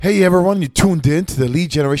Hey everyone, you tuned in to the Lead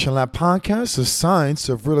Generation Lab podcast, the science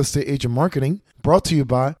of real estate agent marketing, brought to you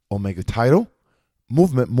by Omega Title,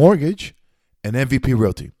 Movement Mortgage, and MVP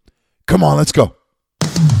Realty. Come on, let's go.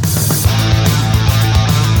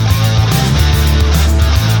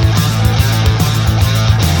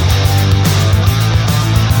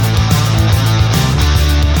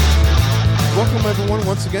 Welcome everyone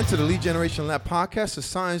once again to the Lead Generation Lab podcast, the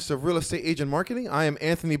science of real estate agent marketing. I am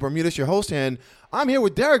Anthony Bermudez, your host, and I'm here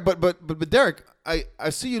with Derek. But Derek, I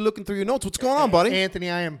see you looking through your notes. What's going on, buddy?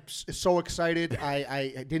 Anthony, I am so excited.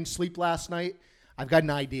 I didn't sleep last night. I've got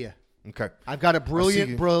an idea. Okay. I've got a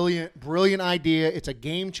brilliant idea. It's a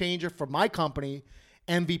game changer for my company,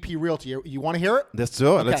 MVP Realty. You want to hear it? Let's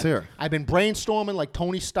do it. Okay. Let's hear it. I've been brainstorming like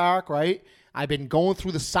Tony Stark, right? I've been going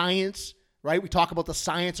through the science, right? We talk about the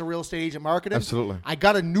science of real estate agent marketing. Absolutely. I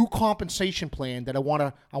got a new compensation plan that I want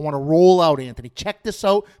to roll out, Anthony. Check this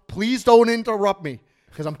out. Please don't interrupt me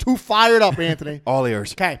because I'm too fired up, Anthony. All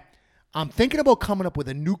ears. Okay. I'm thinking about coming up with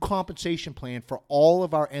a new compensation plan for all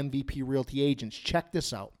of our MVP Realty agents. Check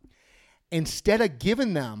this out. Instead of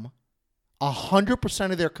giving them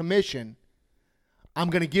 100% of their commission, I'm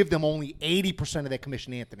going to give them only 80% of their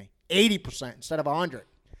commission, Anthony. 80% instead of 100.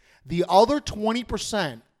 The other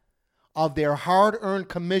 20% of their hard-earned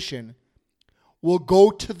commission will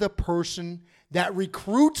go to the person that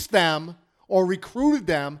recruits them or recruited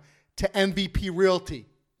them to MVP Realty.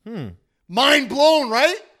 Mind blown,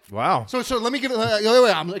 right? Wow. So let me give it.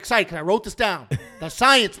 I'm excited because I wrote this down. The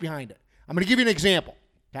science behind it. I'm going to give you an example.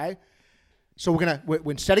 Okay. So we're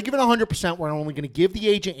instead of giving 100%, we're only going to give the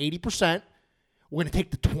agent 80%. We're going to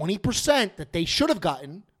take the 20% that they should have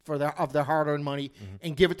gotten of their hard-earned money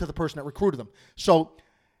and give it to the person that recruited them. So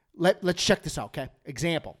let's check this out. Okay.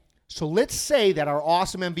 Example. So let's say that our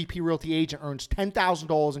awesome MVP Realty agent earns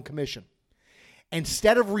 $10,000 in commission.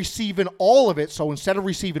 Instead of receiving all of it, so instead of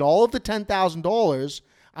receiving all of the $10,000,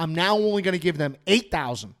 I'm now only going to give them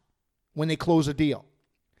 $8,000 when they close a deal.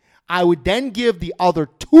 I would then give the other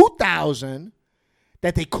 $2,000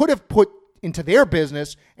 that they could have put into their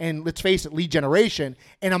business, and let's face it, lead generation,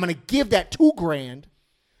 and I'm going to give that $2,000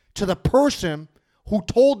 to the person who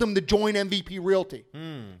told them to join MVP Realty.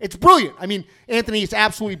 It's brilliant. I mean, Anthony, it's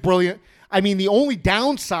absolutely brilliant. I mean, the only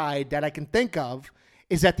downside that I can think of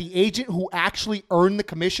is that the agent who actually earned the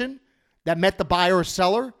commission that met the buyer or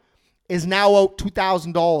seller is now out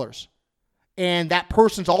 $2,000. And that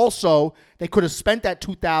person's also, they could have spent that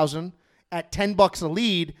 $2,000 at $10 a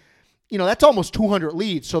lead. You know, that's almost 200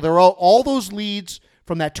 leads. So they're all those leads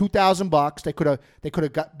from that $2,000. They could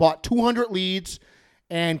have bought 200 leads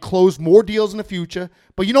and closed more deals in the future.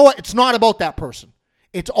 But you know what? It's not about that person.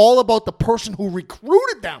 It's all about the person who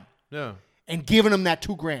recruited them. Yeah. And giving them that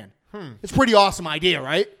 $2,000. It's a pretty awesome idea,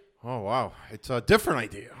 right? Oh, wow. It's a different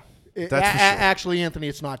idea. Actually, Anthony,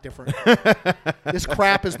 it's not different. This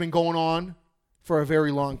crap has been going on for a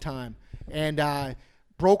very long time. And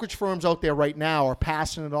brokerage firms out there right now are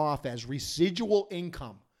passing it off as residual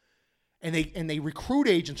income. And they recruit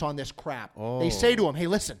agents on this crap. Oh. They say to them, hey,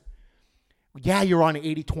 listen, yeah, you're on an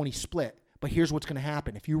 80-20 split, but here's what's going to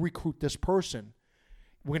happen. If you recruit this person,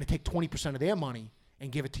 we're going to take 20% of their money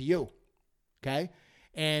and give it to you. Okay?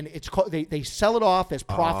 And it's called, they sell it off as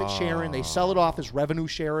profit sharing. They sell it off as revenue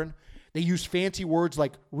sharing. They use fancy words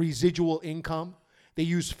like residual income. They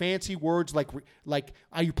use fancy words like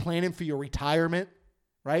are you planning for your retirement?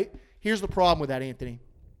 Right? Here's the problem with that, Anthony.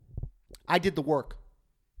 I did the work.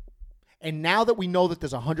 And now that we know that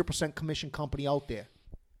there's a 100% commission company out there,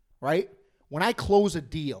 right? When I close a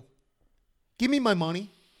deal, give me my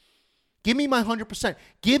money. Give me my 100%.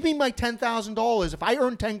 Give me my $10,000. If I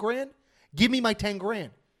earn $10,000, give me my $10,000.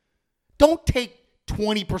 Don't take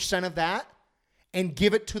 20% of that and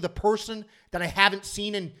give it to the person that I haven't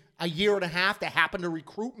seen in a year and a half that happened to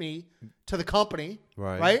recruit me to the company,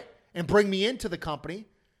 right? And bring me into the company.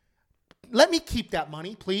 Let me keep that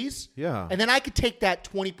money, please. Yeah. And then I could take that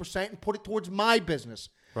 20% and put it towards my business.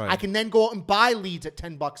 Right. I can then go out and buy leads at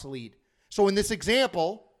 $10 a lead. So in this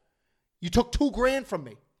example, you took $2,000 from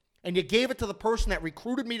me and you gave it to the person that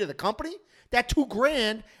recruited me to the company. That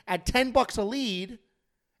 $2,000 at $10 a lead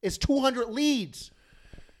is 200 leads.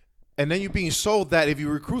 And then you're being sold that if you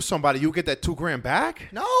recruit somebody, you'll get that $2,000 back?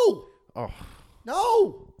 No. Oh.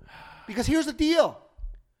 No. Because here's the deal.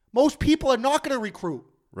 Most people are not going to recruit.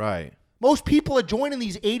 Right. Most people are joining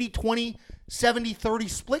these 80-20, 70-30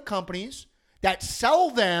 split companies that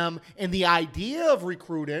sell them in the idea of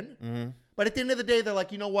recruiting. Mm-hmm. But at the end of the day, they're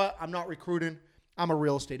like, you know what? I'm not recruiting. I'm a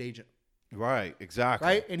real estate agent. Right. Exactly.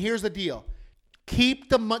 Right? And here's the deal.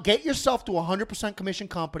 Get yourself to a 100% commission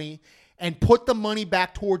company and put the money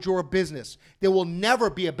back towards your business. There will never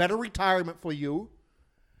be a better retirement for you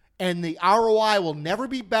And the ROI will never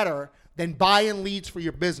be better than buying leads for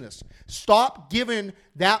your business. Stop giving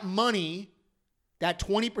that money, that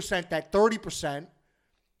 20%, that 30%,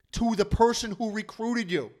 to the person who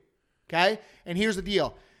recruited you. Okay? And here's the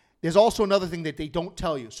deal. There's also another thing that they don't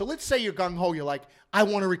tell you. So let's say you're gung-ho. You're like, I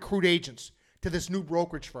want to recruit agents to this new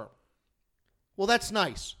brokerage firm. Well, that's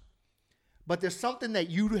nice. But there's something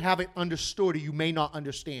that you haven't understood or you may not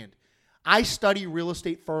understand. I study real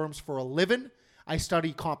estate firms for a living. I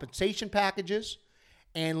study compensation packages.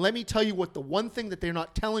 And let me tell you what the one thing that they're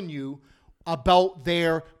not telling you about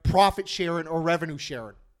their profit sharing or revenue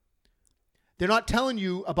sharing. They're not telling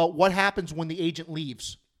you about what happens when the agent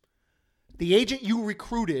leaves. The agent you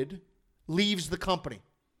recruited leaves the company.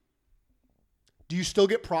 Do you still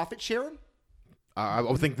get profit sharing? I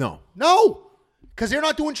would think no. No, because they're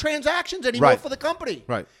not doing transactions anymore for the company.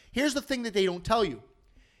 Right. Here's the thing that they don't tell you.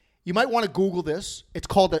 You might want to Google this. It's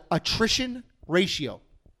called the attrition ratio.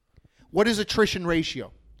 What is attrition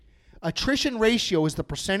ratio? Attrition ratio is the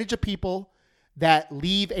percentage of people that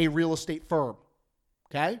leave a real estate firm.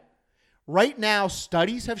 Okay? Right now,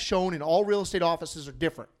 studies have shown, and all real estate offices are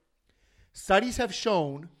different. Studies have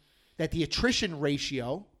shown that the attrition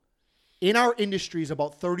ratio in our industry is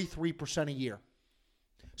about 33% a year.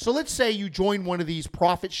 So let's say you join one of these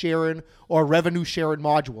profit sharing or revenue sharing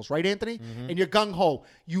modules, right, Anthony? Mm-hmm. And you're gung-ho.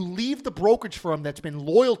 You leave the brokerage firm that's been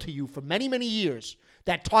loyal to you for many, many years,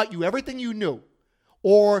 that taught you everything you knew.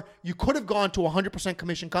 Or you could have gone to a 100%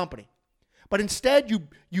 commission company. But instead,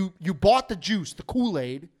 you bought the juice, the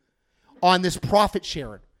Kool-Aid, on this profit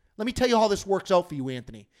sharing. Let me tell you how this works out for you,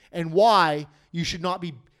 Anthony, and why you should not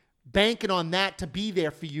be banking on that to be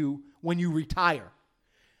there for you when you retire.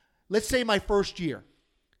 Let's say my first year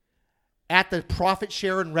at the profit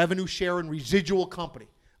sharing, revenue sharing, residual company.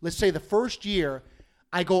 Let's say the first year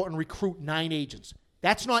I go out and recruit 9 agents.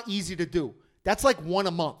 That's not easy to do. That's like 1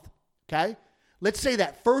 a month, okay? Let's say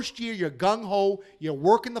that first year you're gung-ho, you're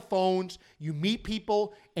working the phones, you meet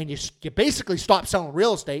people, and you basically stop selling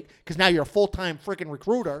real estate because now you're a full-time freaking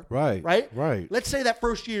recruiter. Right. Let's say that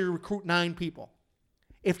first year you recruit 9 people.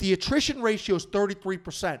 If the attrition ratio is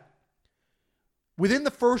 33%, within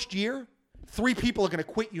the first year, 3 people are going to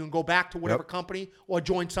quit you and go back to whatever company or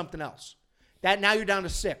join something else. That now you're down to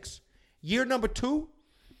 6. Year number 2,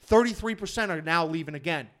 33% are now leaving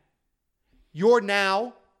again. You're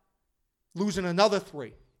now losing another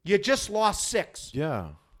 3. You just lost 6. Yeah.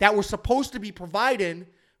 That were supposed to be providing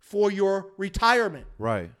for your retirement.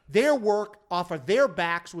 Right. Their work off of their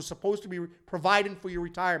backs was supposed to be providing for your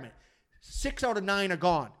retirement. 6 out of 9 are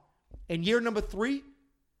gone. And year number 3,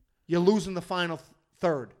 you're losing the final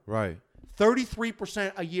third. Right.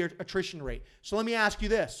 33% a year attrition rate. So let me ask you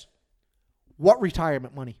this. What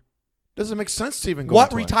retirement money? Doesn't make sense to even go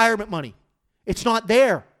What into it. retirement money? It's not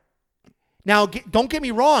there. Now, don't get me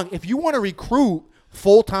wrong. If you want to recruit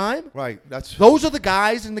full-time, Right. those are the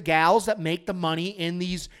guys and the gals that make the money in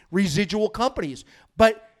these residual companies.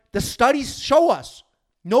 But the studies show us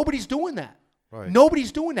nobody's doing that. Right.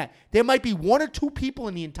 Nobody's doing that. There might be 1 or 2 people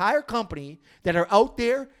in the entire company that are out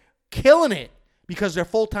there killing it because they're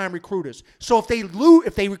full-time recruiters. So if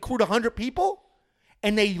they recruit 100 people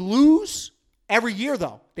and they lose every year,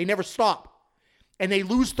 though, they never stop, and they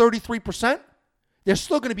lose 33%, they're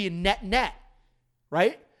still going to be a net,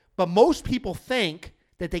 right? But most people think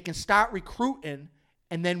that they can start recruiting,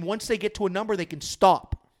 and then once they get to a number, they can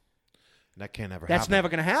stop. That can't ever happen. That's never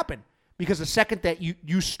going to happen, because the second that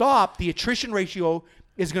you stop, the attrition ratio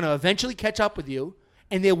is going to eventually catch up with you,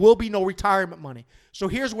 and there will be no retirement money. So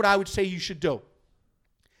here's what I would say you should do.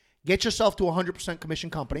 Get yourself to a 100%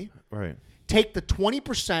 commission company. Right. Take the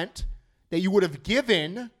 20% that you would have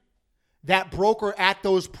given that broker at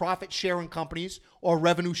those profit sharing companies or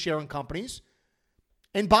revenue sharing companies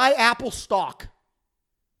and buy Apple stock.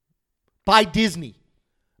 Buy Disney.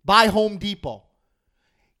 Buy Home Depot.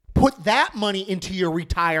 Put that money into your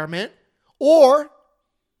retirement or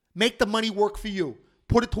make the money work for you.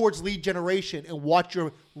 Put it towards lead generation and watch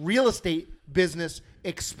your real estate business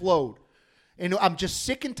explode. And I'm just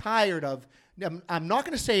sick and tired of, I'm not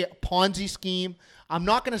going to say a Ponzi scheme. I'm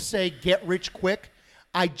not going to say get rich quick.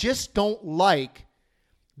 I just don't like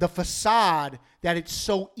the facade that it's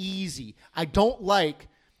so easy. I don't like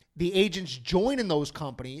the agents joining those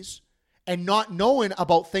companies and not knowing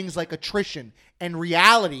about things like attrition and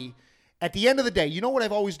reality. At the end of the day, you know what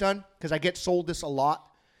I've always done? Because I get sold this a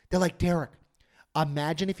lot. They're like, Derek,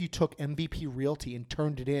 imagine if you took MVP Realty and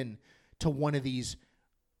turned it in to one of these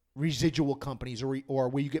residual companies or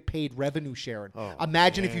where you get paid revenue sharing. Oh,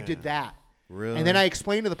 imagine if you did that. Really? And then I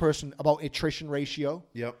explained to the person about attrition ratio.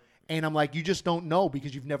 Yep. And I'm like, you just don't know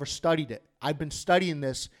because you've never studied it. I've been studying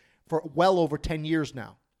this for well over 10 years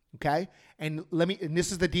now. Okay? And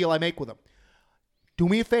this is the deal I make with them. Do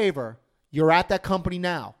me a favor. You're at that company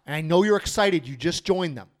now, and I know you're excited. You just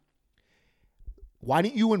joined them. Why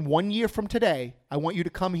don't you, in 1 year from today, I want you to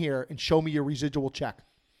come here and show me your residual check.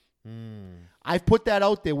 I've put that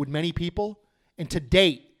out there with many people, and to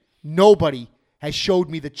date, nobody has showed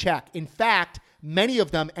me the check. In fact, many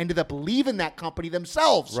of them ended up leaving that company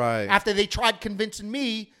themselves after they tried convincing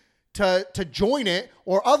me to join it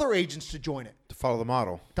or other agents to join it. To follow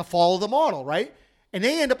the model. Right? And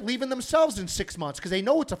they end up leaving themselves in 6 months because they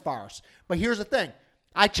know it's a farce. But here's the thing.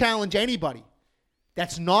 I challenge anybody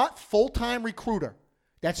that's not full-time recruiter,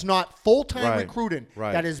 that's not full-time recruiting,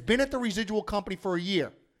 that has been at the residual company for a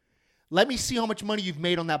year. Let me see how much money you've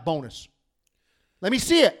made on that bonus. Let me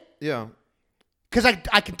see it. Yeah. Because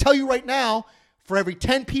I can tell you right now, for every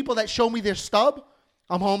 10 people that show me their stub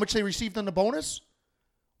on how much they received on the bonus,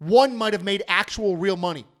 one might have made actual real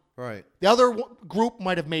money. Right. The other group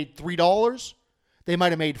might have made $3. They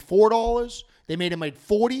might have made $4. They may have made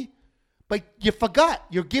 $40. But you forgot.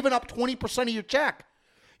 You're giving up 20% of your check.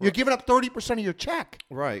 You're giving up 30% of your check.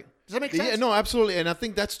 Right. Does that make sense? Yeah, no, absolutely. And I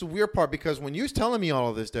think that's the weird part, because when you're telling me all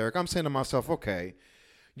of this, Derek, I'm saying to myself, okay,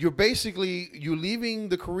 you're leaving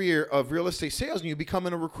the career of real estate sales and you're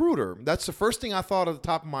becoming a recruiter. That's the first thing I thought at the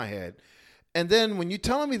top of my head. And then when you're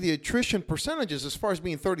telling me the attrition percentages as far as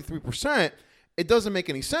being 33%, it doesn't make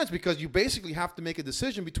any sense, because you basically have to make a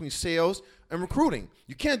decision between sales and recruiting.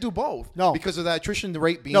 You can't do both. No. Because of that attrition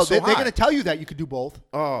rate being so high. They're going to tell you that you could do both.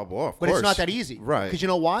 Oh, boy, of course. But it's not that easy. Right. Because you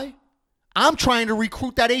know why? I'm trying to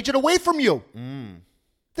recruit that agent away from you.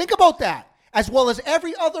 Think about that. As well as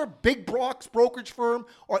every other big box brokerage firm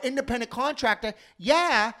or independent contractor,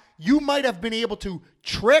 yeah, you might have been able to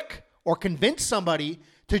trick or convince somebody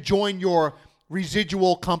to join your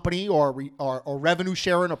residual company or revenue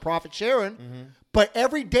sharing or profit sharing. But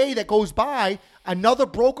every day that goes by, another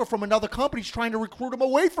broker from another company is trying to recruit them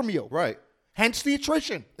away from you. Right. Hence the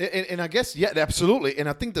attrition. And I guess, yeah, absolutely. And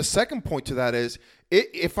I think the second point to that is,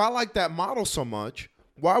 if I like that model so much,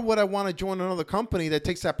 why would I want to join another company that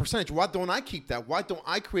takes that percentage? Why don't I keep that? Why don't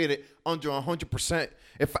I create it under 100%?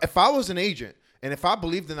 If I was an agent and if I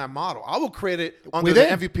believed in that model, I would create it under the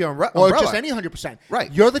MVP umbrella. Or just any 100%.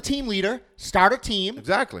 Right. You're the team leader. Start a team.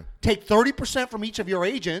 Exactly. Take 30% from each of your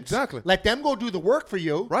agents. Exactly. Let them go do the work for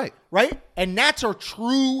you. Right. Right? And that's our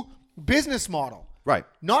true business model. Right.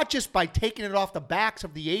 Not just by taking it off the backs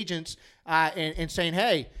of the agents and saying,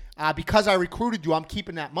 hey, because I recruited you, I'm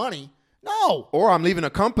keeping that money. No. Or I'm leaving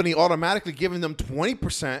a company, automatically giving them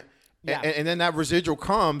 20%, Yeah. and then that residual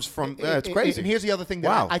comes from, it's crazy. And here's the other thing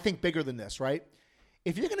that I think bigger than this, right?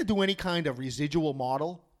 If you're going to do any kind of residual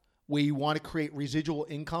model where you want to create residual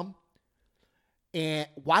income, and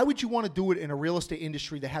why would you want to do it in a real estate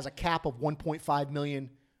industry that has a cap of 1.5 million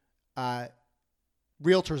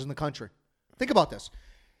realtors in the country? Think about this.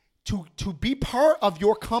 To be part of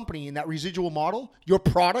your company in that residual model, your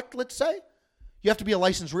product, let's say, you have to be a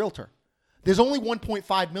licensed realtor. There's only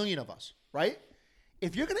 1.5 million of us, right?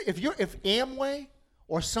 If Amway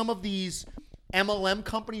or some of these MLM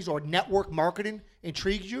companies or network marketing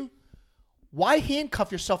intrigues you, why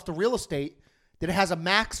handcuff yourself to real estate that has a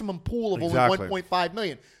maximum pool of only 1.5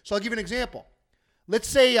 million? So I'll give you an example. Let's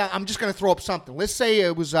say, I'm just going to throw up something. Let's say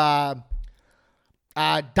it was diet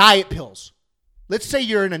pills. Let's say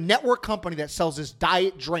you're in a network company that sells this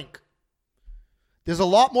diet drink. There's a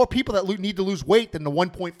lot more people that need to lose weight than the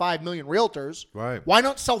 1.5 million realtors. Right. Why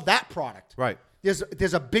not sell that product? Right.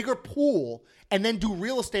 There's a bigger pool, and then do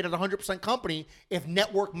real estate at a 100% company if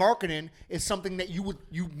network marketing is something that you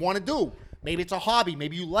want to do. Maybe it's a hobby.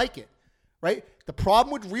 Maybe you like it, right? The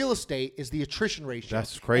problem with real estate is the attrition ratio.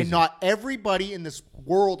 That's crazy. And not everybody in this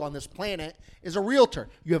world, on this planet, is a realtor.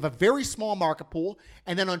 You have a very small market pool,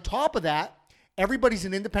 and then on top of that, everybody's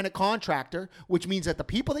an independent contractor, which means that the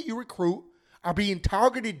people that you recruit are being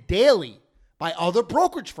targeted daily by other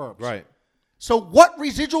brokerage firms. Right. So what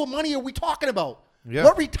residual money are we talking about? Yeah.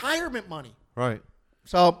 What retirement money? Right.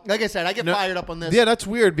 So, like I said, I get fired up on this. Yeah, that's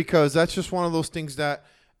weird, because that's just one of those things that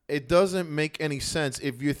it doesn't make any sense.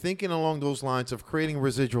 If you're thinking along those lines of creating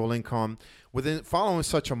residual income within following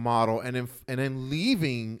such a model, and then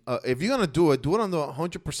leaving, if you're gonna do it on the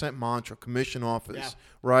 100% mantra commission office,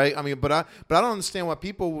 right? I mean, but I don't understand why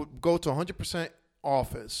people would go to 100%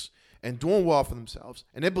 office and doing well for themselves,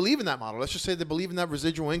 and they believe in that model. Let's just say they believe in that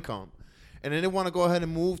residual income, and then they want to go ahead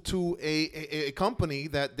and move to a company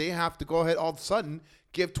that they have to go ahead all of a sudden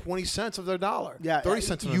give 20 cents of their dollar, 30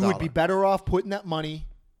 cents of their You dollar. would be better off putting that money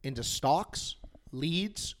into stocks,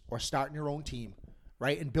 leads, or starting your own team,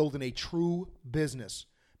 right? And building a true business.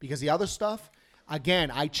 Because the other stuff, again,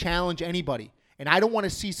 I challenge anybody. And I don't want to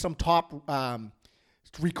see some top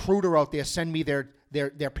recruiter out there send me their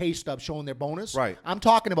pay stub showing their bonus. Right. I'm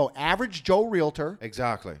talking about average Joe realtor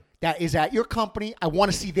Exactly. that is at your company. I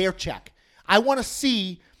want to see their check. I want to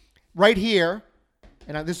see right here,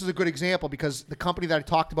 and this is a good example because the company that I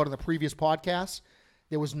talked about in the previous podcast,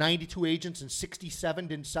 there was 92 agents and 67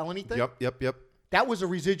 didn't sell anything. Yep. That was a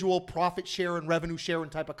residual profit share and revenue sharing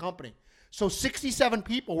type of company. So 67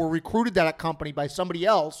 people were recruited to that company by somebody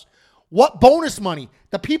else. What bonus money?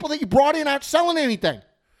 The people that you brought in aren't selling anything.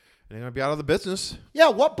 They're going to be out of the business. Yeah,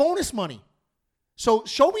 what bonus money? So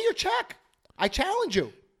show me your check. I challenge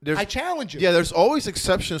you. I challenge you. Yeah, there's always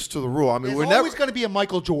exceptions to the rule. I mean, There's always going to be a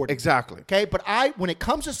Michael Jordan. Exactly. Okay, but when it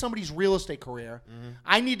comes to somebody's real estate career,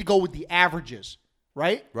 I need to go with the averages,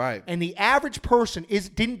 right? Right. And the average person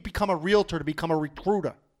didn't become a realtor to become a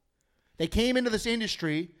recruiter. They came into this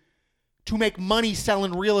industry to make money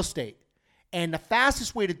selling real estate. And the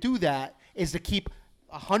fastest way to do that is to keep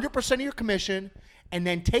 100% of your commission and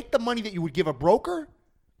then take the money that you would give a broker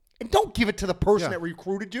and don't give it to the person that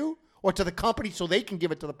recruited you or to the company so they can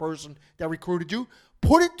give it to the person that recruited you.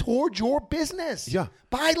 Put it towards your business. Yeah.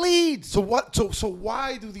 Buy leads. So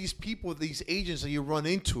why do these people, these agents that you run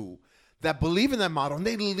into that believe in that model and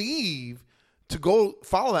they leave to go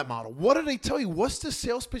follow that model? What do they tell you? What's the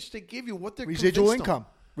sales pitch they give you? What they're residual convinced income,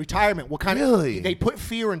 retirement. What kind Really? of they put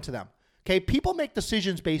fear into them. Okay, people make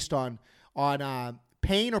decisions based on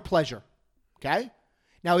pain or pleasure. Okay,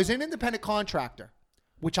 now as an independent contractor,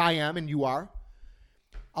 which I am and you are,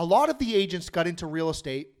 a lot of the agents got into real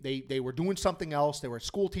estate. They were doing something else. They were a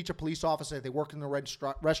school teacher, police officer. They worked in the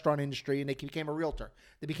restaurant industry, and they became a realtor.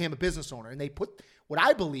 They became a business owner, and they put what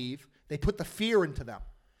I believe they put the fear into them,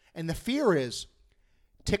 and the fear is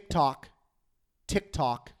TikTok.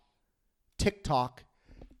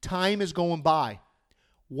 Time is going by.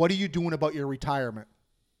 What are you doing about your retirement?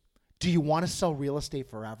 Do you want to sell real estate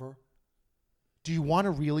forever? Do you want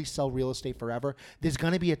to really sell real estate forever? There's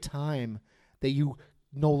going to be a time that you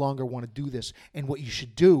no longer want to do this. And what you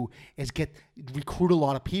should do is recruit a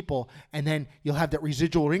lot of people, and then you'll have that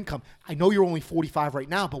residual income. I know you're only 45 right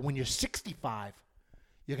now, but when you're 65,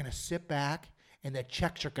 you're going to sit back, and the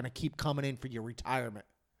checks are going to keep coming in for your retirement.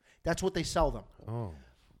 That's what they sell them. Oh.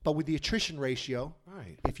 But with the attrition ratio,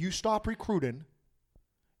 Right. if you stop recruiting,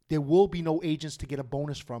 there will be no agents to get a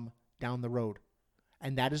bonus from down the road.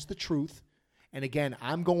 And that is the truth. And again,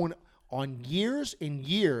 I'm going on years and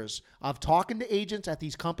years of talking to agents at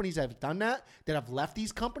these companies that have done that have left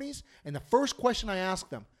these companies. And the first question I ask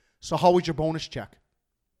them, so how was your bonus check?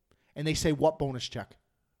 And they say, what bonus check?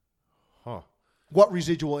 Huh. What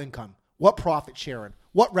residual income? What profit sharing?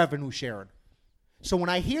 What revenue sharing? So when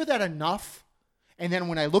I hear that enough, and then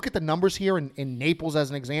when I look at the numbers here in Naples as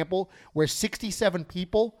an example, where 67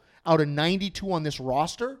 people out of 92 on this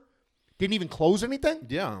roster didn't even close anything,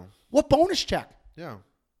 Yeah. what bonus check? Yeah.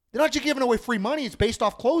 They're not just giving away free money. It's based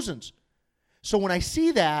off closings. So when I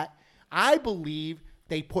see that, I believe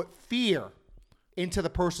they put fear into the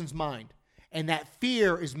person's mind. And that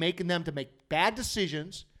fear is making them to make bad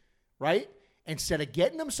decisions, right? Instead of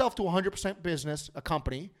getting themselves to 100% business, a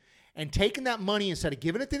company, and taking that money instead of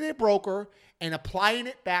giving it to their broker and applying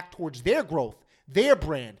it back towards their growth, their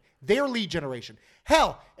brand, their lead generation.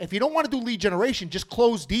 Hell, if you don't want to do lead generation, just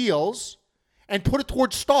close deals and put it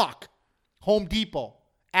towards stock. Home Depot,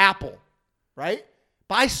 Apple, right?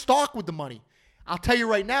 Buy stock with the money. I'll tell you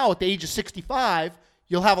right now, at the age of 65,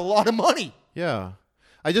 you'll have a lot of money. Yeah.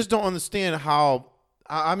 I just don't understand how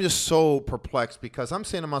I'm just so perplexed because I'm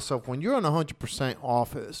saying to myself, when you're in 100%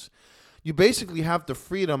 office, you basically have the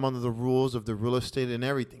freedom under the rules of the real estate and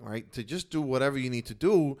everything, right? To just do whatever you need to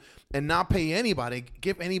do and not pay anybody,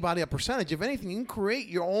 give anybody a percentage. If anything, you can create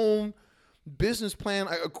your own business plan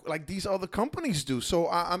like these other companies do. So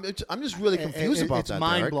I'm just really confused about that. It's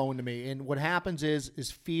mind-blowing to me. And what happens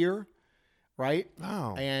is fear, right?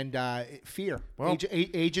 Wow. And fear. Well,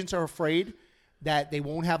 Agents are afraid that they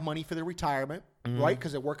won't have money for their retirement, right?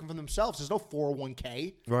 Because they're working for themselves. There's no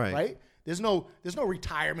 401k, right? There's no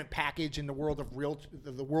retirement package in the world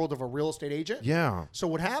of a real estate agent. Yeah. So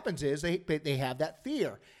what happens is they have that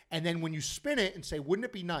fear, and then when you spin it and say, wouldn't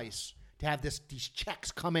it be nice to have these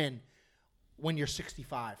checks come in when you're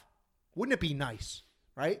 65? Wouldn't it be nice,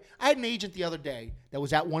 right? I had an agent the other day that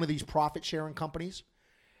was at one of these profit sharing companies,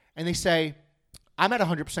 and they say, I'm at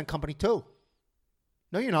 100% company too.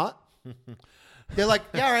 No, you're not. They're like,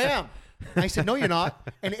 yeah, I am. I said, no, you're not.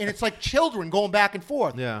 And it's like children going back and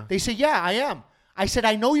forth. Yeah. They say, yeah, I am. I said,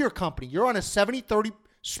 I know your company. You're on a 70-30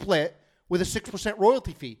 split with a 6%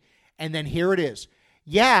 royalty fee. And then here it is.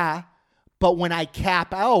 Yeah, but when I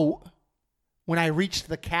cap out, when I reach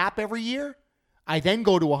the cap every year, I then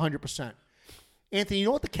go to 100%. Anthony, you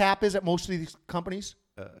know what the cap is at most of these companies?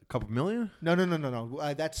 A couple million?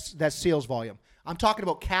 No. That's sales volume. I'm talking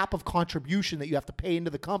about cap of contribution that you have to pay into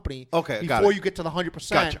the company before you get to the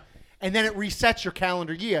 100%. Gotcha. And then it resets your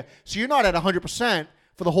calendar year. So you're not at 100%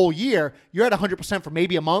 for the whole year. You're at 100% for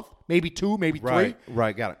maybe a month, maybe 2, maybe 3.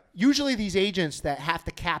 Right, got it. Usually these agents that have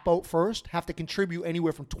to cap out first have to contribute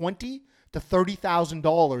anywhere from $20,000 to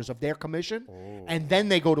 $30,000 of their commission, and then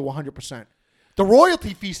they go to 100%. The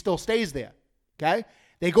royalty fee still stays there, okay?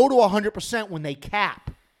 They go to 100% when they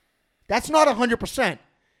cap. That's not 100%.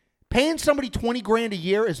 Paying somebody $20,000 a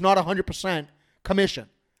year is not 100% commission.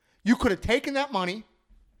 You could have taken that money.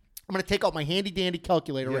 I'm going to take out my handy-dandy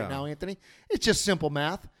calculator right now, Anthony. It's just simple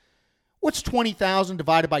math. What's 20,000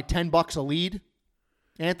 divided by $10 a lead,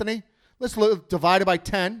 Anthony? Let's divide it by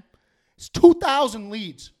 10. It's 2,000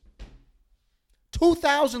 leads.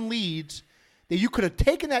 2,000 leads that you could have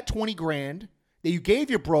taken that $20,000 that you gave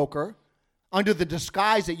your broker under the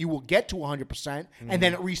disguise that you will get to 100%, and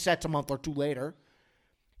then it resets a month or 2 later.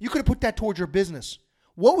 You could have put that towards your business.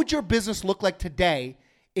 What would your business look like today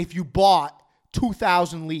if you bought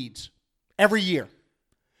 2,000 leads every year?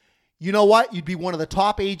 You know what? You'd be one of the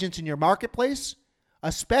top agents in your marketplace,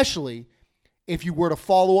 especially if you were to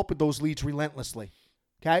follow up with those leads relentlessly,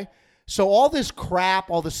 okay? So all this crap,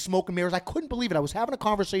 all this smoke and mirrors, I couldn't believe it. I was having a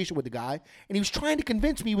conversation with the guy, and he was trying to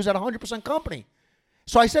convince me he was at 100% company.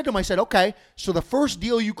 So I said to him, okay, so the first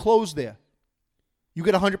deal you closed there, you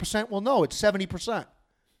get 100%? Well, no, it's 70%.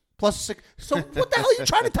 Plus 6. So what the hell are you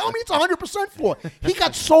trying to tell me it's 100% for? He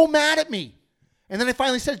got so mad at me. And then I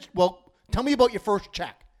finally said, well, tell me about your first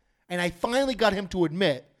check. And I finally got him to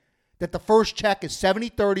admit that the first check is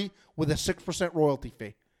 70-30 with a 6% royalty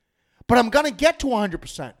fee. But I'm going to get to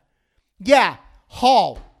 100%. Yeah,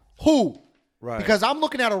 Hall. Who? Right. Because I'm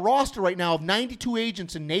looking at a roster right now of 92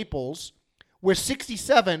 agents in Naples where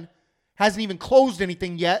 67 hasn't even closed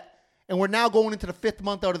anything yet, and we're now going into the 5th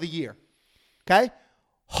month out of the year. Okay?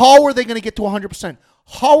 How are they going to get to 100%?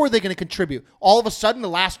 How are they going to contribute? All of a sudden, the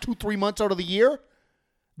last 2-3 months out of the year,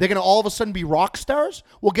 they're going to all of a sudden be rock stars?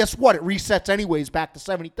 Well, guess what? It resets anyways back to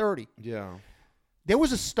 70-30. Yeah. There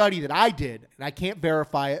was a study that I did, and I can't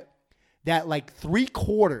verify it, that like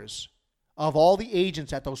 3/4 of all the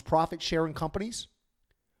agents at those profit-sharing companies,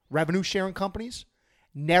 revenue-sharing companies,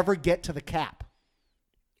 never get to the cap.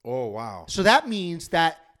 Oh, wow. So that means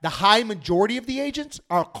that the high majority of the agents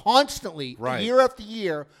are constantly, year after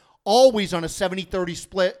year, always on a 70-30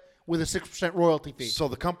 split with a 6% royalty fee. So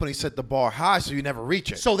the company set the bar high so you never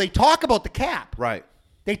reach it. So they talk about the cap. Right.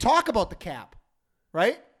 They talk about the cap,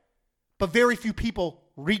 right? But very few people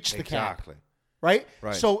reach the cap. Exactly. Right?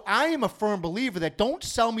 Right. So I am a firm believer that don't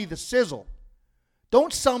sell me the sizzle.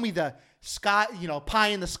 Don't sell me the sky, pie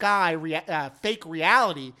in the sky, fake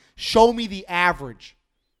reality. Show me the average,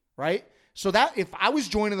 right? So that if I was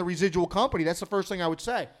joining the residual company, that's the first thing I would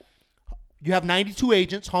say. You have 92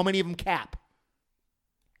 agents. How many of them cap?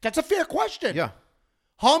 That's a fair question. Yeah.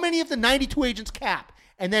 How many of the 92 agents cap?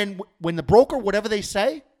 And then when the broker, whatever they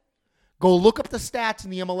say, go look up the stats in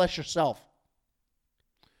the MLS yourself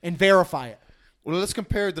and verify it. Well, let's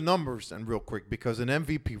compare the numbers and real quick, because an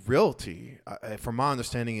MVP Realty, from my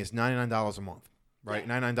understanding, is $99 a month, right?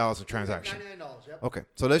 Yeah. $99 a transaction. $99, yep. Okay,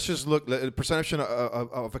 so let's just look at the percentage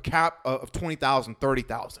of a cap of $20,000,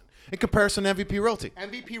 $30,000 in comparison to MVP Realty.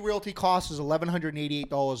 MVP Realty cost is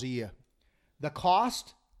 $1,188 a year. The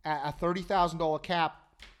cost at a $30,000 cap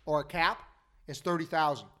or a cap is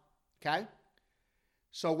 $30,000. Okay,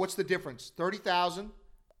 so what's the difference? $30,000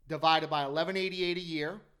 divided by $1,188 a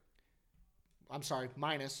year. $30,000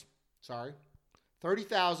 minus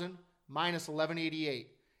 $1,188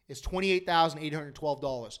 is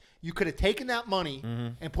 $28,812. You could have taken that money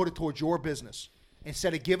and put it towards your business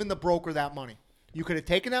instead of giving the broker that money. You could have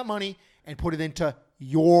taken that money and put it into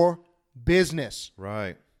your business.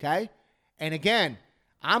 Right. Okay? And again,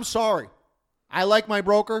 I'm sorry. I like my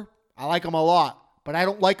broker. I like him a lot, but I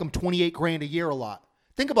don't like him $28,000 a year a lot.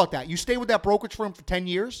 Think about that. You stay with that brokerage firm for 10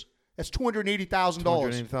 years, that's $280,000.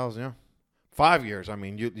 $280,000, yeah. 5 years. I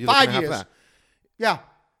mean, you're 5 years. That. Yeah.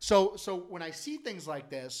 So when I see things like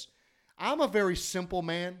this, I'm a very simple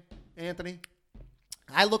man, Anthony.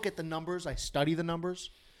 I look at the numbers. I study the numbers.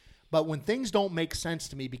 But when things don't make sense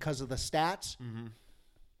to me because of the stats,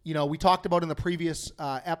 we talked about in the previous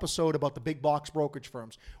episode about the big box brokerage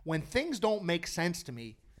firms. When things don't make sense to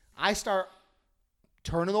me, I start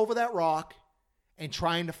turning over that rock and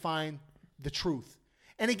trying to find the truth.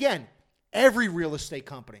 And again, every real estate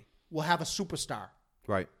company will have a superstar.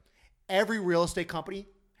 Right. Every real estate company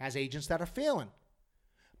has agents that are failing.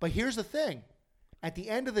 But here's the thing. At the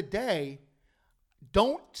end of the day,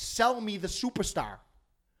 don't sell me the superstar.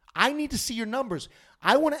 I need to see your numbers.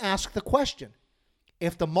 I want to ask the question.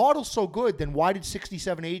 If the model's so good, then why did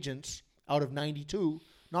 67 agents out of 92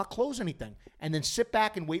 not close anything and then sit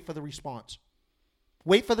back and wait for the response?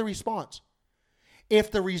 Wait for the response. If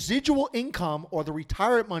the residual income or the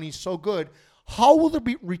retirement money is so good, how will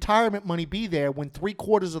the retirement money be there when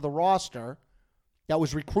 3/4 of the roster that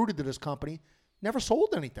was recruited to this company never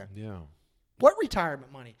sold anything? Yeah. What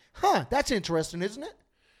retirement money? That's interesting, isn't it?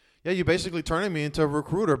 Yeah, you're basically turning me into a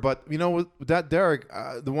recruiter. But, you know, with that, Derek,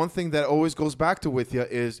 the one thing that always goes back to with you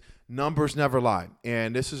is numbers never lie.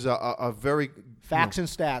 And this is a very... Facts and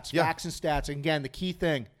stats. Yeah. Facts and stats. And again, the key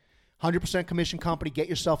thing, 100% commission company, get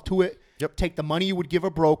yourself to it. Yep. Take the money you would give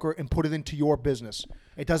a broker and put it into your business.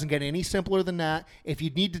 It doesn't get any simpler than that. If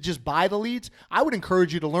you need to just buy the leads, I would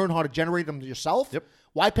encourage you to learn how to generate them yourself. Yep.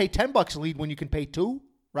 Why pay $10 a lead when you can pay $2,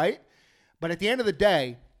 right? But at the end of the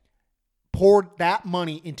day, pour that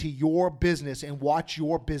money into your business and watch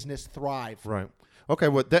your business thrive. Right. Okay.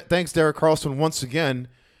 Well, thanks, Derek Carlson, once again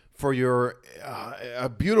for your a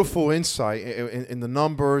beautiful insight in the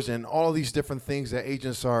numbers and all these different things that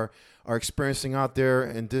agents are experiencing out there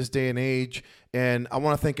in this day and age. And I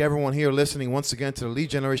want to thank everyone here listening once again to the Lead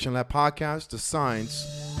Generation Lab podcast, The Science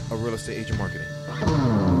of Real Estate Agent Marketing.